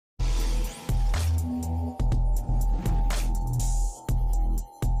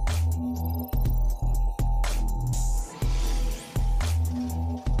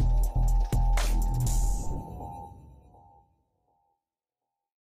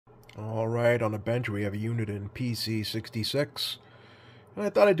Alright, on the bench we have a Uniden PC 66. And I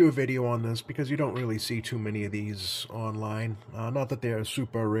thought I'd do a video on this because you don't really see too many of these online. Not that they're a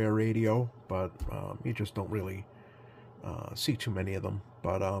super rare radio, but you just don't really see too many of them.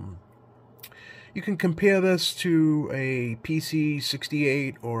 But you can compare this to a PC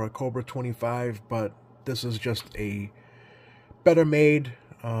 68 or a Cobra 25, but this is just a better made,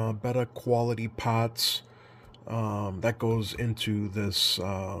 better quality parts that goes into this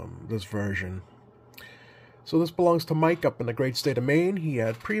this version. So this belongs to Mike up in the great state of Maine. He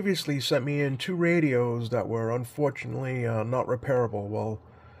had previously sent me in 2 radios that were unfortunately not repairable. Well,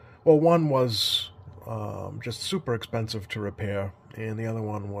 one was just super expensive to repair, and the other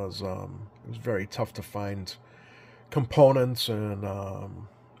one was it was very tough to find components, and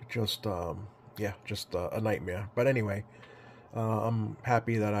just a nightmare. But anyway, I'm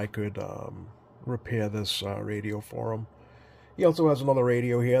happy that I could repair this radio for him. He also has another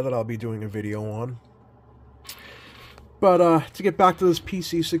radio here that I'll be doing a video on. But to get back to this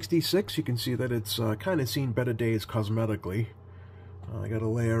PC66, you can see that it's kind of seen better days cosmetically. I got a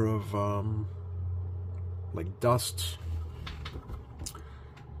layer of like dust.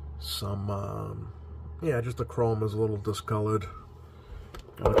 Some, yeah, just the chrome is a little discolored.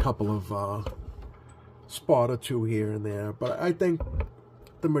 Got a couple of spot or two here and there, but I think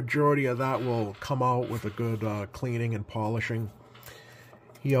the majority of that will come out with a good cleaning and polishing.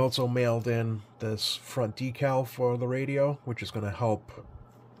 He also mailed in this front decal for the radio, which is going to help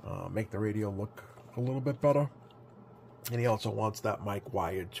make the radio look a little bit better. And he also wants that mic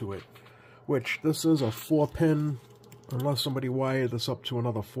wired to it, which this is a 4-pin. Unless somebody wired this up to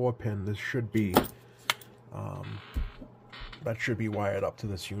another 4-pin, this should be that should be wired up to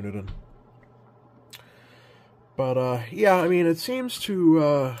this Uniden. But yeah, I mean, it seems to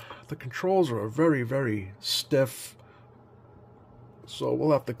the controls are very, very stiff. So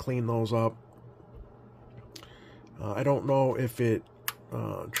we'll have to clean those up. I don't know if it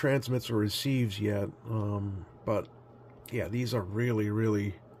transmits or receives yet, but yeah, these are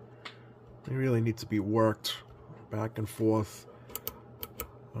really, they really need to be worked back and forth.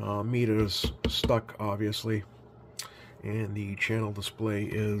 Meters stuck, obviously, and the channel display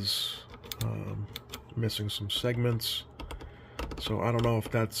is missing some segments. So I don't know if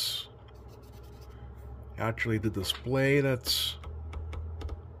that's actually the display that's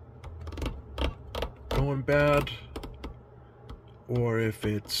going bad, or if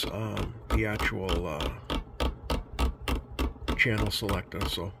it's the actual channel selector.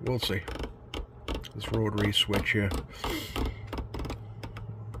 So we'll see. This rotary switch here,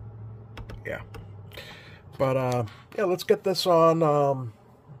 yeah. But yeah, let's get this on.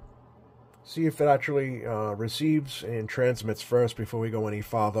 See if it actually receives and transmits first before we go any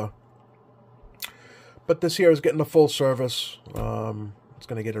farther. But this here is getting a full service. It's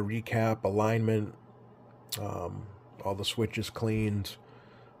going to get a recap, alignment, all the switches cleaned,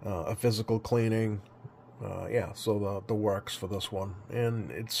 a physical cleaning. Yeah, so the works for this one.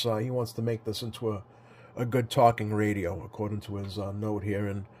 And it's he wants to make this into a good talking radio, according to his note here.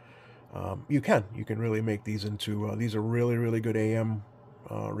 And you can really make these into, these are really good AM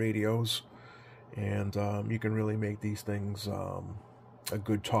radios. And you can really make these things a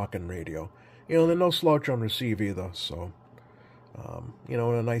good talking radio. You know, they're no slouch on receive either. So, you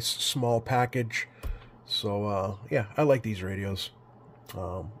know, in a nice small package. So, yeah, I like these radios.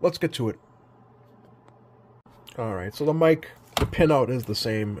 Let's get to it. Alright, so the mic, the pinout is the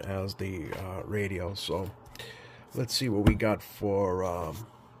same as the radio. So, let's see what we got for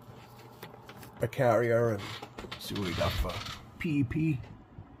a carrier, and see what we got for PEP.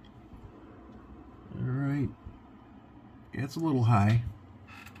 Alright. Yeah, it's a little high.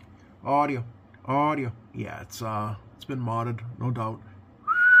 Audio. Yeah, it's been modded, no doubt.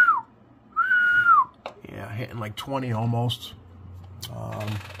 Yeah, hitting like 20 almost. Let's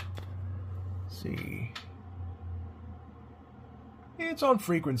see. Yeah, it's on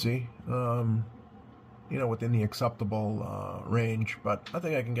frequency. You know, within the acceptable range, but I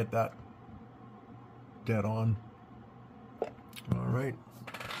think I can get that dead on. Alright.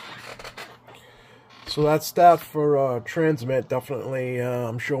 So that's that for transmit. Definitely,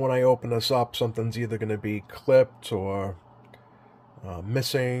 I'm sure when I open this up, something's either going to be clipped or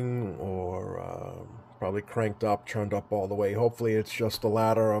missing, or probably cranked up, turned up all the way. Hopefully it's just the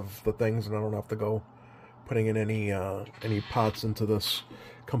latter of the things, and I don't have to go putting in any parts into this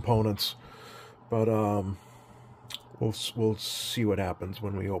components. But we'll see what happens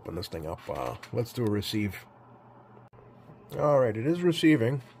when we open this thing up. Let's do a receive. Alright, it is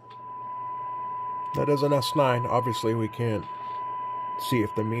receiving. That is an S9. Obviously, we can't see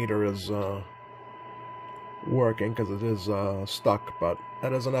if the meter is working because it is stuck, but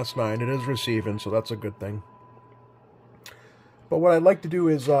that is an S9. It is receiving, so that's a good thing. But what I'd like to do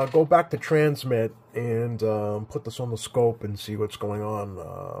is go back to transmit and put this on the scope and see what's going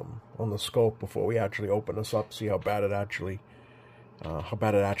on the scope before we actually open this up, see how bad it actually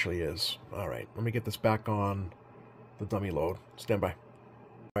is. All right, let me get this back on the dummy load. Stand by.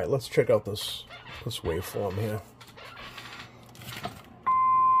 All right, let's check out this waveform here.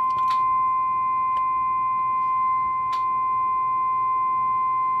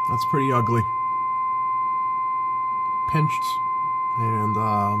 That's pretty ugly. Pinched, and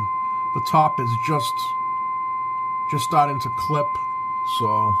the top is just starting to clip,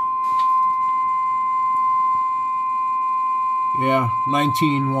 so yeah,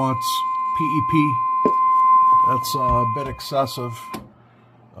 19 watts PEP. That's a bit excessive.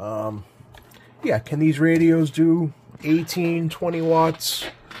 Yeah, can these radios do 18, 20 watts?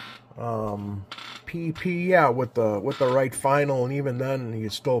 PEP, yeah, with the right final, and even then you're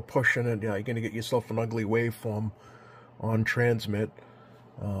still pushing it. Yeah, you're gonna get yourself an ugly waveform on transmit.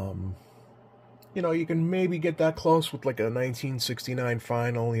 You know, you can maybe get that close with like a 1969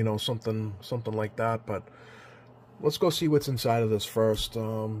 final, you know, something like that. But let's go see what's inside of this first.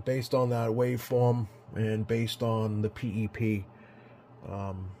 Based on that waveform and based on the PEP,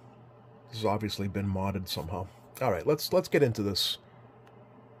 this has obviously been modded somehow. All right, let's get into this.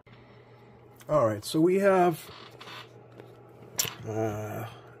 All right, so we have a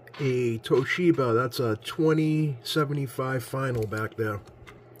Toshiba. That's a 2075 final back there.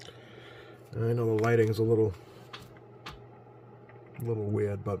 I know the lighting is a little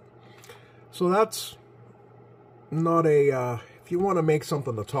weird, but so that's not a if you want to make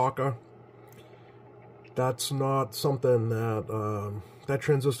something a talker, that's not something that that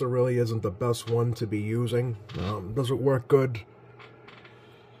transistor really isn't the best one to be using. Does it work good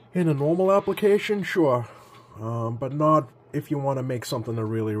in a normal application? Sure, but not if you want to make something a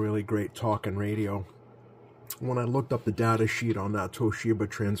really great talking radio. When I looked up the data sheet on that Toshiba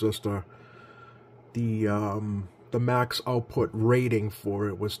transistor, the max output rating for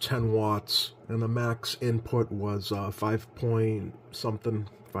it was 10 watts, and the max input was 5 point something,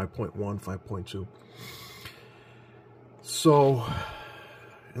 5.1, 5.2. So,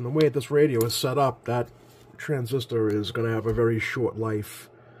 and the way this radio is set up, that transistor is going to have a very short life.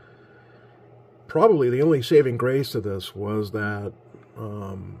 Probably the only saving grace to this was that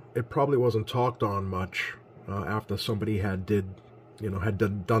it probably wasn't talked on much after somebody had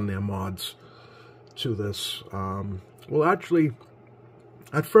done their mods to this. Well, actually,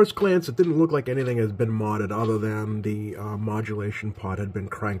 at first glance, it didn't look like anything has been modded other than the modulation pot had been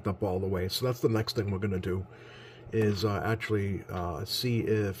cranked up all the way. So that's the next thing we're going to do, is actually see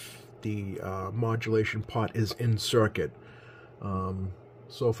if the modulation pot is in circuit.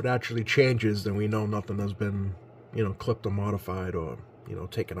 So if it actually changes, then we know nothing has been, you know, clipped or modified or, you know,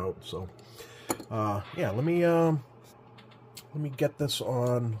 taken out. So, yeah, let me get this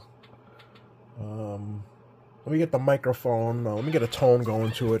on. Let me get the microphone. Let me get a tone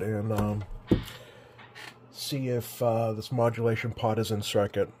going to it and see if this modulation pot is in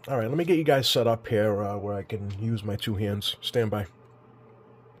circuit. All right, let me get you guys set up here where I can use my two hands. Stand by.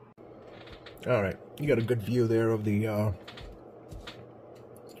 All right, you got a good view there of the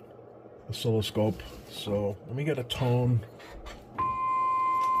oscilloscope. So let me get a tone.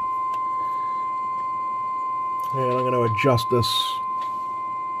 And I'm going to adjust this.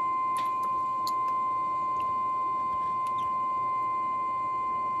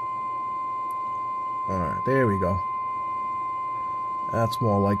 Alright, there we go. That's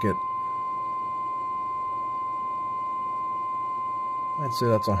more like it. I'd say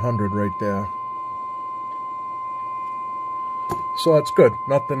that's 100 right there. So that's good.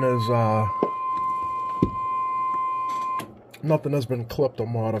 Nothing has been clipped or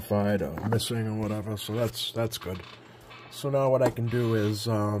modified or missing or whatever, so that's good. So now what I can do is,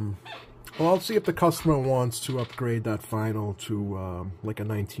 well, I'll see if the customer wants to upgrade that final to like a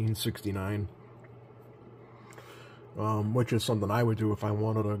 1969, which is something I would do if I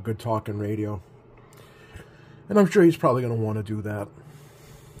wanted a good talking radio. And I'm sure he's probably going to want to do that.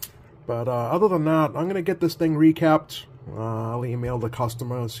 But other than that, I'm going to get this thing recapped. I'll email the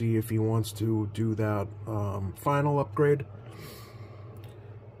customer and see if he wants to do that final upgrade.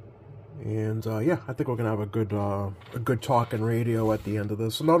 And yeah, I think we're gonna have a good talking radio at the end of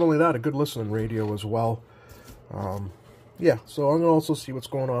this. And not only that, a good listening radio as well. Yeah, so I'm gonna also see what's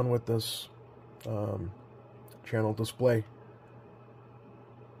going on with this channel display.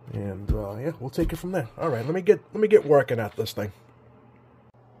 And yeah, we'll take it from there. All right, let me get working at this thing.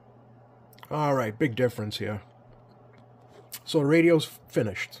 All right, big difference here. So the radio's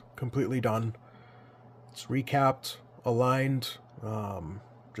finished, completely done. It's recapped, aligned,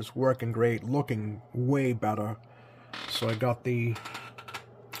 just working great, looking way better. So I got the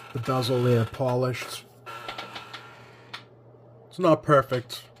bezel there polished. It's not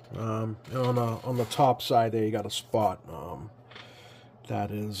perfect. On the top side there, you got a spot.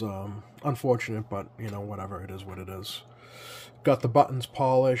 That is unfortunate, but you know, whatever, it is what it is. Got the buttons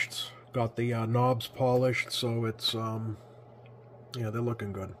polished, got the knobs polished, so it's yeah, they're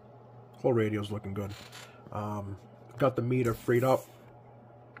looking good. Whole radio's looking good. Got the meter freed up,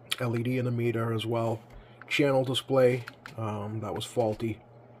 LED in the meter as well. Channel display, that was faulty,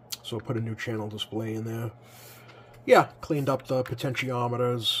 so put a new channel display in there. Yeah, cleaned up the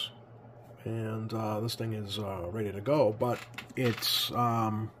potentiometers, and this thing is ready to go. But it's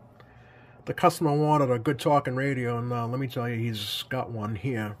the customer wanted a good talking radio, and let me tell you, he's got one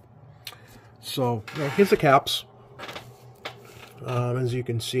here. So here's the caps. As you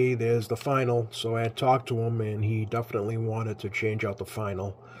can see, there's the final. So I had talked to him, and he definitely wanted to change out the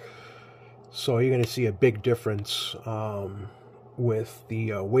final. So you're going to see a big difference with the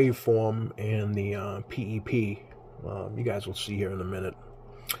waveform and the PEP. You guys will see here in a minute.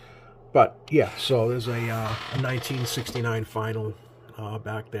 But yeah, so there's a 1969 final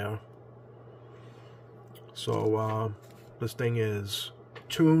back there. So this thing is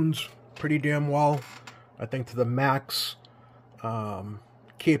tuned pretty damn well, I think, to the max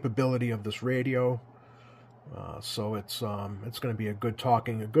capability of this radio. So it's going to be a good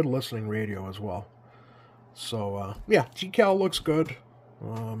talking, a good listening radio as well. So yeah, decal looks good.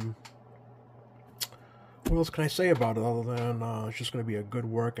 What else can I say about it other than it's just going to be a good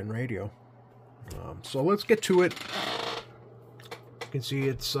working radio. So let's get to it. You can see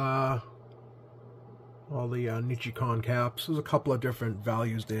it's all the Nichicon caps. There's a couple of different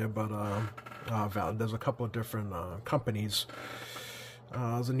values there, but there's a couple of different companies.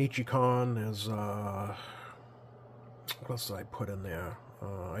 There's a Nichicon, there's what else did I put in there?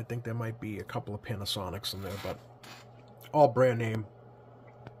 I think there might be a couple of Panasonics in there, but all brand name.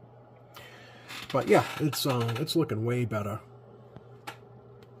 But yeah, it's looking way better.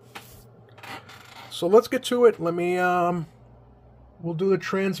 So let's get to it. Let me we'll do the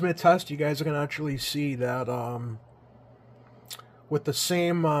transmit test. You guys are gonna actually see that with the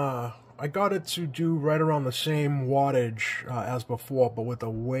same I got it to do right around the same wattage as before, but with a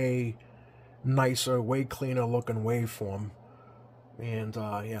way nicer, way cleaner looking waveform. And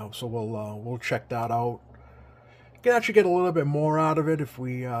yeah, so we'll check that out. You can actually get a little bit more out of it if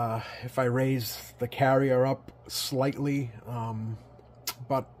I raise the carrier up slightly,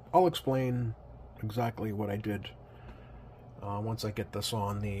 but I'll explain exactly what I did once I get this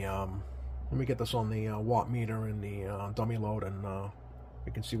on the let me get this on the watt meter and the dummy load, and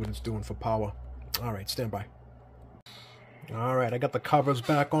we can see what it's doing for power. All right, stand by. All right, I got the covers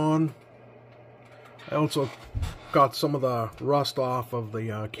back on. I also got some of the rust off of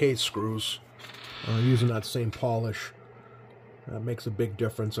the case screws. Using that same polish. That makes a big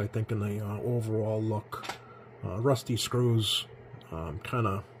difference, I think, in the overall look. Rusty screws kind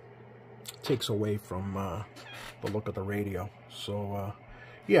of takes away from the look of the radio. So,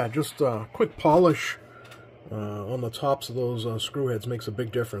 yeah, just a quick polish on the tops of those screw heads makes a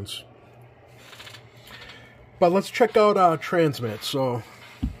big difference. But let's check out our transmit. So,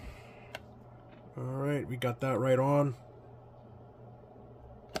 alright, we got that right on.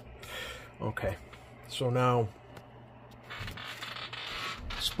 Okay. So now,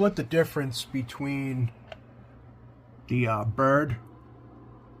 split the difference between the bird.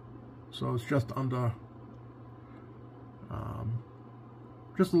 So it's just under,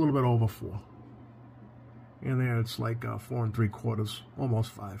 just a little bit over 4. And there it's like 4 3/4,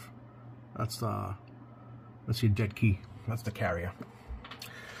 almost 5. That's your dead key. That's the carrier.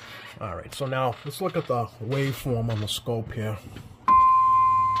 All right. So now let's look at the waveform on the scope here.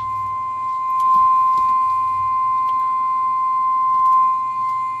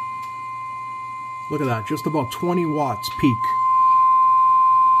 Look at that, just about 20 watts peak.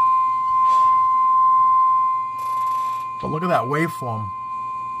 But look at that waveform.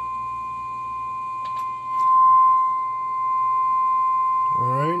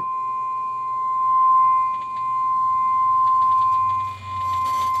 Alright.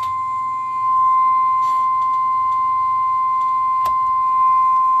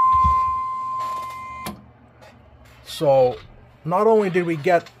 So, not only did we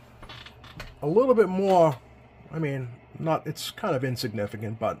get a little bit more, I mean, it's kind of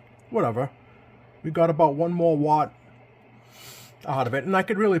insignificant, but whatever. We got about 1 more watt out of it, and I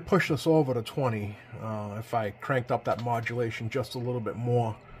could really push this over to 20 if I cranked up that modulation just a little bit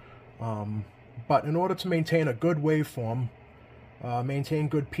more. But in order to maintain a good waveform, maintain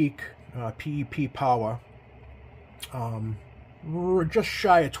good peak, PEP power. Just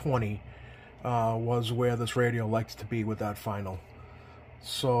shy of 20 was where this radio likes to be with that final.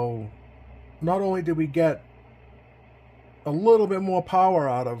 So not only did we get a little bit more power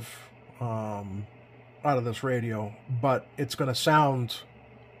out of this radio, but it's going to sound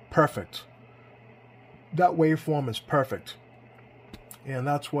perfect. That waveform is perfect, and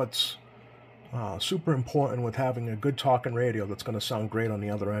that's what's super important with having a good talking radio that's going to sound great on the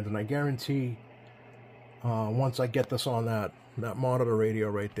other end. And I guarantee once I get this on that monitor radio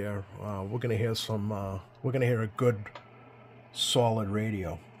right there, we're going to hear a good solid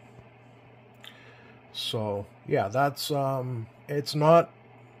radio. So yeah, that's there's no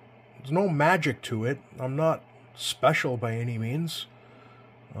magic to it. I'm not special by any means,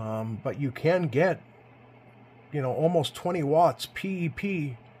 but you can get, almost 20 watts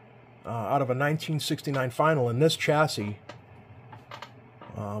PEP out of a 1969 final in this chassis,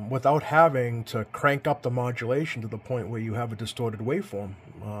 without having to crank up the modulation to the point where you have a distorted waveform.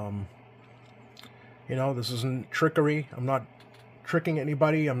 This isn't trickery. I'm not tricking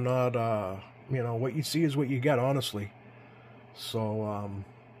anybody. I'm not, what you see is what you get, honestly. So,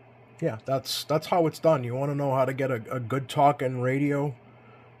 yeah, that's how it's done. You want to know how to get a good talking radio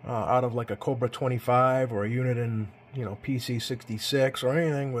out of like a Cobra 25 or a Uniden, PC 66 or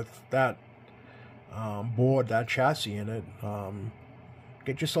anything with that board, that chassis in it.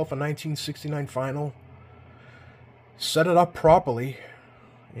 Get yourself a 1969 final, set it up properly,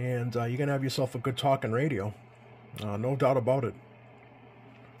 and you're going to have yourself a good talking radio. No doubt about it.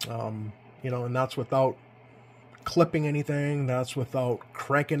 And that's without clipping anything. That's without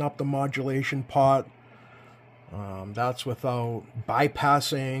cranking up the modulation pot. That's without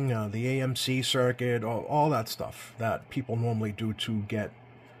bypassing the AMC circuit, all that stuff that people normally do to get,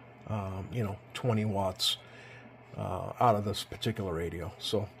 20 watts out of this particular radio.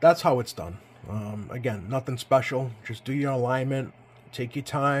 So that's how it's done. Again, nothing special. Just do your alignment, take your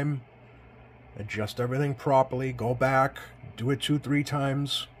time, adjust everything properly, go back, do it 2-3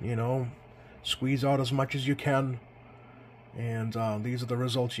 times, squeeze out as much as you can, and these are the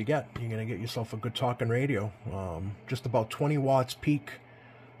results you get. You're going to get yourself a good talking radio. Just about 20 watts peak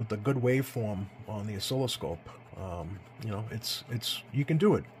with a good waveform on the oscilloscope. It's you can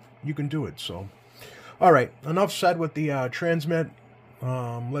do it. You can do it. So, all right, enough said with the transmit.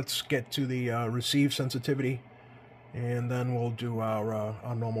 Let's get to the receive sensitivity, and then we'll do our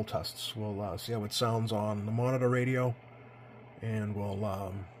normal tests. We'll see how it sounds on the monitor radio, and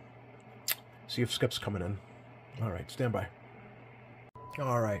we'll see if Skip's coming in. All right, stand by.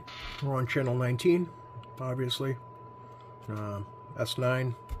 All right, we're on channel 19, obviously.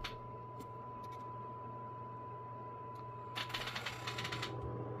 S9.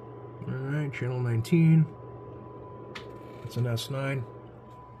 All right, channel 19. It's an S9,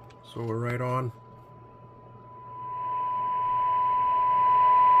 so we're right on.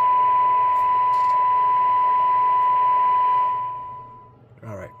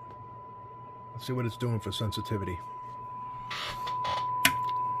 All right, let's see what it's doing for sensitivity.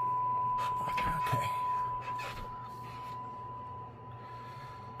 Okay.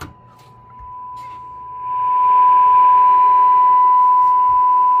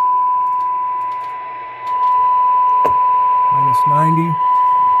 Minus 90.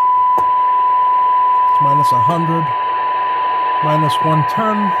 It's minus 100. Minus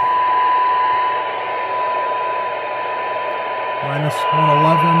 110. Minus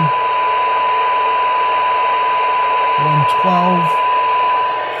 111. 112.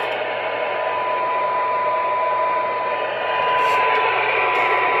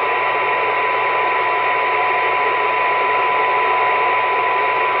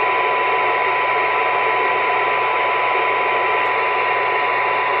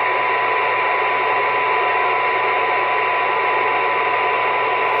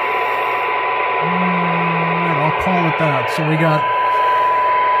 I'll call it that. So we got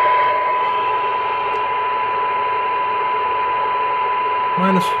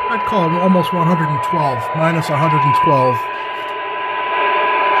minus, I'd call it almost 112, minus 112.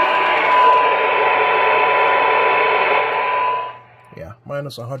 Yeah,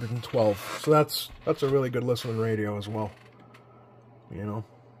 minus 112. So that's a really good listening radio as well.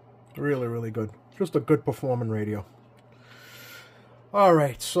 Really, really good. Just a good performing radio. All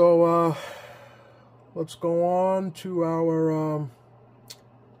right, so let's go on to our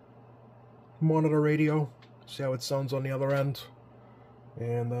monitor radio. See how it sounds on the other end.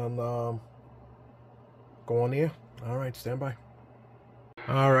 And then go on the air. All right, stand by.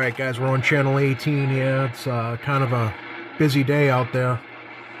 All right, guys, we're on channel 18 here. It's kind of a busy day out there.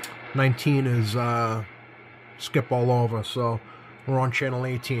 19 is skip all over. So We're on channel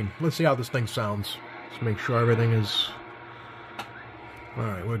 18. Let's see how this thing sounds. Let's make sure everything is...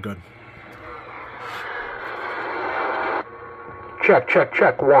 Alright, we're good. Check, check,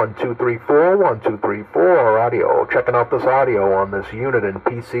 check. 1, 2, 3, 4. 1, 2, 3, 4. Audio. Checking out this audio on this Uniden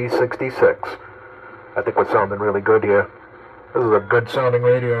PC 66. I think we're sounding really good here. This is a good sounding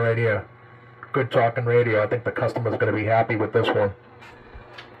radio right here. Good talking radio. I think the customer's going to be happy with this one.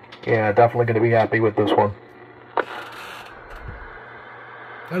 Yeah, definitely going to be happy with this one.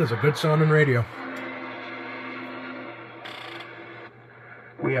 That is a good sounding radio.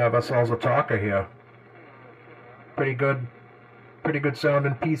 We have ourselves a talker here. Pretty good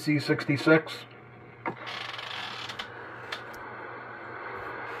sounding PC 66.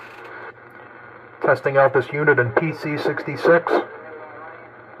 Testing out this Uniden PC 66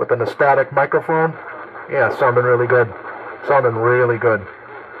 with a static microphone. Yeah, sounding really good. Sounding really good.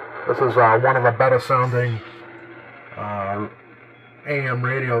 This is one of the better sounding AM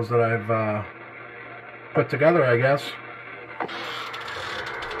radios that I've put together, I guess.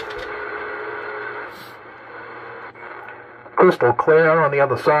 Crystal clear on the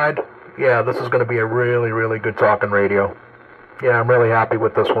other side. Yeah, this is going to be a really, really good talking radio. Yeah, I'm really happy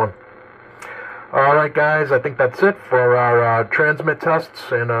with this one. Alright guys, I think that's it for our transmit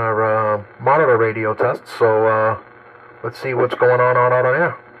tests and our monitor radio tests. So let's see what's going on out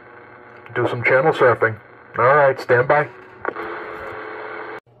there. Do some channel surfing. Alright, stand by.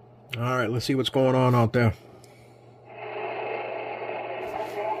 Alright, let's see what's going on out there.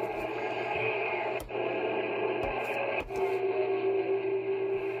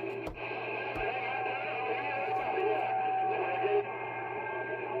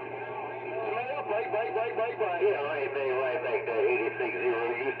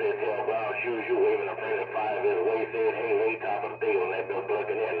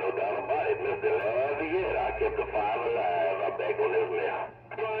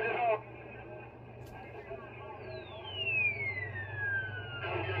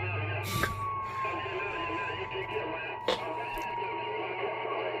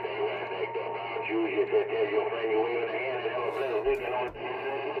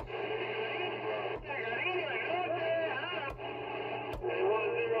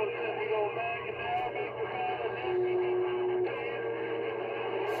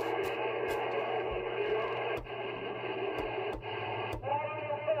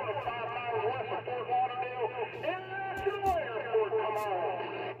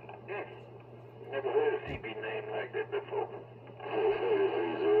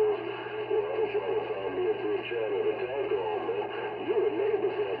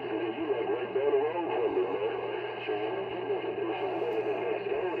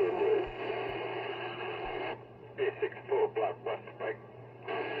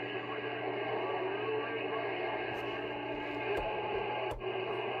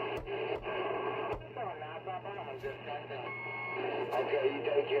 Okay, you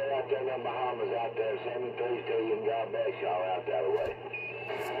take care out there in the Bahamas out there. Send me please to you and God bless y'all out that way.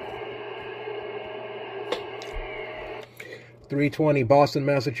 320 Boston,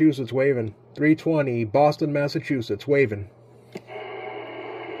 Massachusetts, waving. 320 Boston, Massachusetts, waving.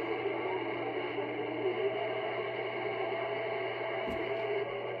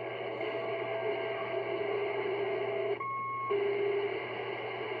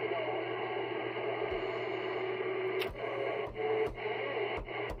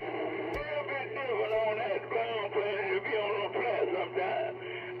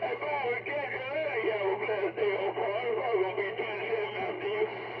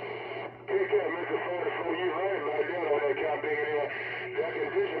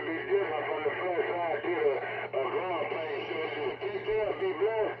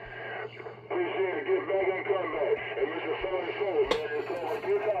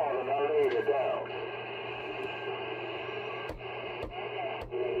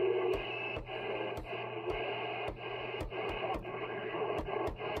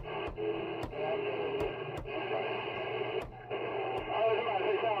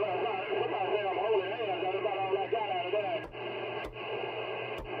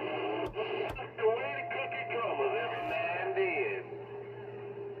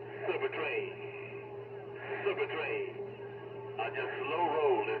 I just slow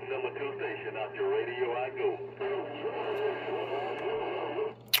roll this number 2 station out your radio I go.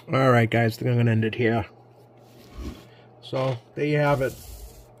 Alright guys, I think I'm going to end it here. So, there you have it.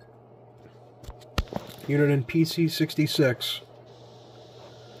 Uniden PC 66.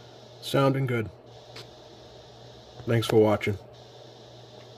 Sounding good. Thanks for watching.